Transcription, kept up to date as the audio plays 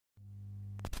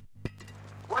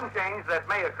One change that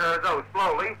may occur, though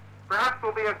slowly, perhaps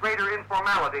will be a greater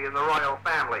informality in the royal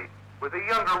family, with a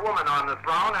younger woman on the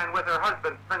throne and with her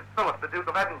husband, Prince Philip, the Duke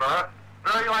of Edinburgh,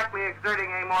 very likely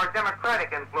exerting a more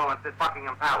democratic influence at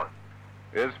Buckingham Palace.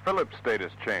 Is Philip's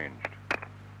status changed?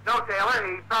 No, Taylor,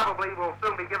 he probably will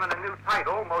soon be given a new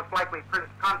title, most likely Prince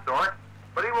Consort,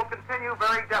 but he will continue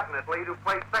very definitely to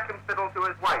play second fiddle to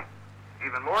his wife,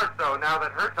 even more so now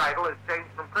that her title has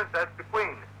changed from princess to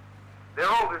queen. Their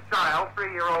oldest child,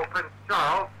 3-year-old Prince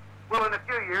Charles, will in a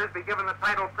few years be given the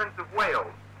title Prince of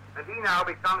Wales, and he now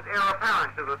becomes heir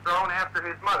apparent to the throne after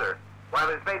his mother, while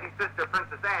his baby sister,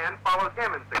 Princess Anne, follows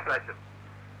him in succession.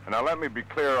 Now, let me be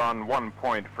clear on one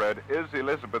point, Fred. Is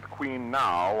Elizabeth queen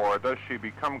now, or does she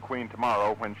become queen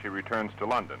tomorrow when she returns to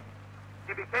London?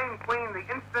 She became queen the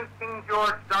instant King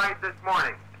George died this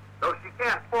morning, though she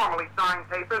can't formally sign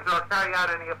papers or carry out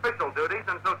any official duties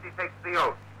until she takes the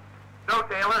oath. No,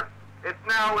 Taylor, it's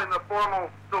now in the formal,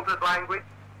 stilted language,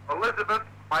 Elizabeth,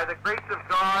 by the grace of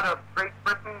God of Great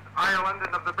Britain, Ireland,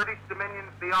 and of the British dominions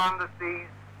beyond the seas,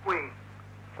 queen.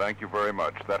 Thank you very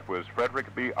much. That was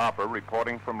Frederick B. Opper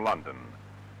reporting from London.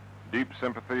 Deep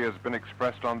sympathy has been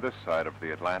expressed on this side of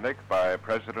the Atlantic by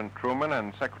President Truman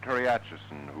and Secretary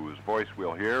Atchison, whose voice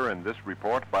we'll hear in this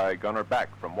report by Gunnar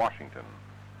Beck from Washington.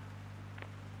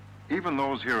 Even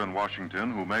those here in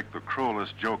Washington who make the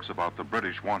cruelest jokes about the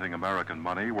British wanting American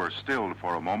money were stilled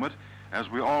for a moment, as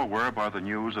we all were by the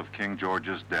news of King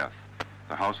George's death.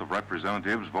 The House of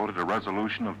Representatives voted a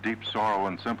resolution of deep sorrow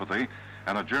and sympathy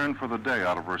and adjourned for the day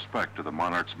out of respect to the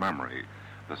monarch's memory.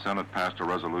 The Senate passed a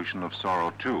resolution of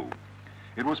sorrow, too.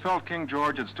 It was felt King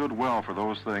George had stood well for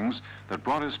those things that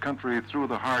brought his country through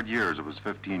the hard years of his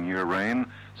 15-year reign: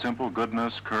 simple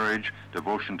goodness, courage,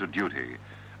 devotion to duty.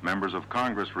 Members of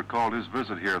Congress recalled his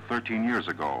visit here 13 years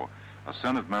ago. A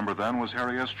Senate member then was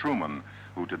Harry S. Truman,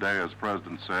 who today, as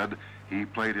President said, he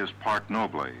played his part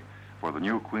nobly. For the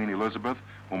new Queen Elizabeth,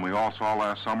 whom we all saw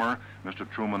last summer, Mr.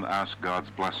 Truman asked God's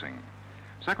blessing.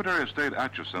 Secretary of State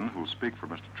Atchison, who'll speak for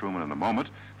Mr. Truman in a moment,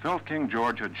 felt King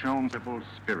George had shown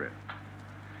spirit.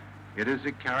 It is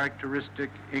a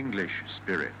characteristic English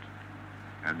spirit,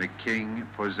 and the King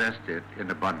possessed it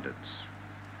in abundance.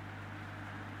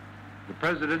 The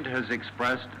President has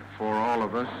expressed for all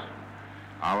of us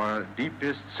our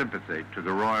deepest sympathy to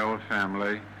the royal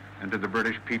family and to the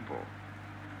British people.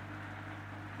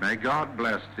 May God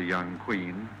bless the young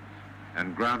Queen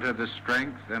and grant her the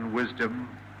strength and wisdom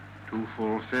to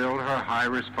fulfill her high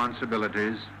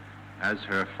responsibilities as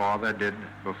her father did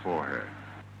before her.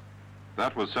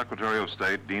 That was Secretary of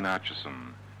State Dean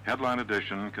Atchison. Headline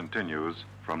edition continues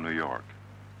from New York.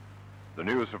 The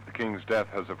news of the King's death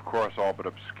has, of course, all but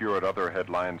obscured other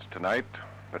headlines tonight,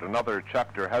 but another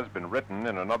chapter has been written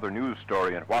in another news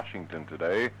story in Washington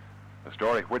today, a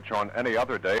story which on any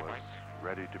other day was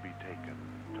ready to be taken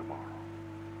tomorrow.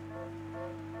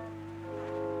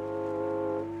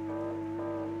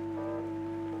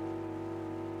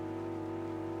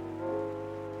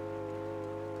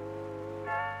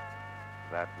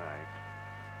 That night,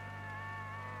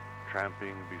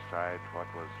 tramping beside what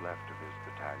was left of his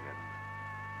battalion,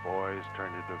 boys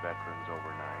turned into veterans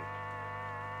overnight,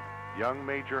 young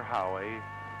Major Howe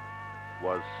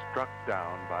was struck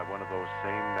down by one of those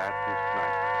same Nazi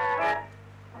snipers.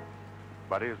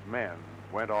 But his men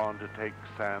went on to take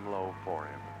Sanlo for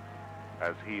him,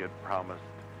 as he had promised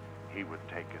he would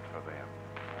take it for them.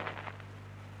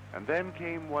 And then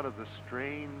came one of the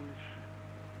strange,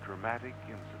 dramatic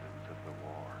incidents of the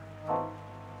war.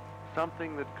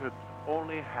 Something that could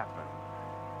only happen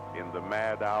in the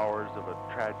mad hours of a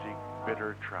tragic,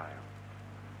 bitter triumph.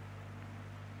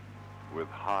 With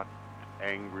hot,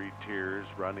 angry tears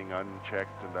running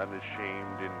unchecked and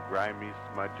unashamed in grimy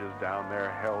smudges down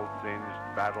their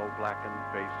hell-singed, battle-blackened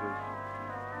faces,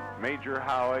 Major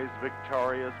Howe's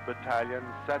victorious battalion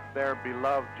set their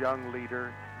beloved young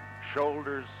leader,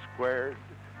 shoulders squared,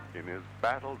 in his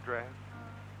battle dress,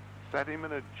 set him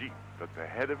in a jeep at the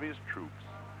head of his troops,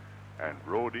 and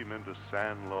rode him into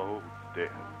Sanlo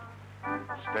dead,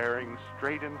 staring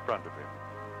straight in front of him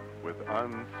with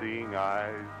unseeing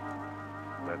eyes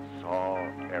that saw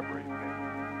everything.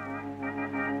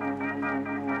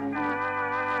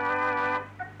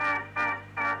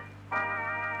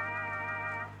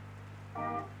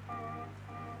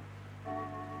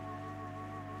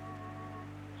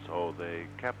 So they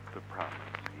kept the promise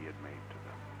he had made to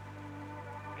them,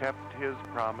 kept his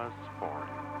promise for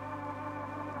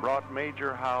him, brought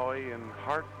Major Howe in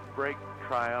heartbreak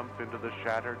triumph into the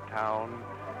shattered town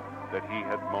that he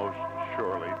had most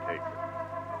surely taken.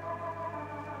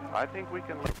 I think we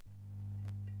can look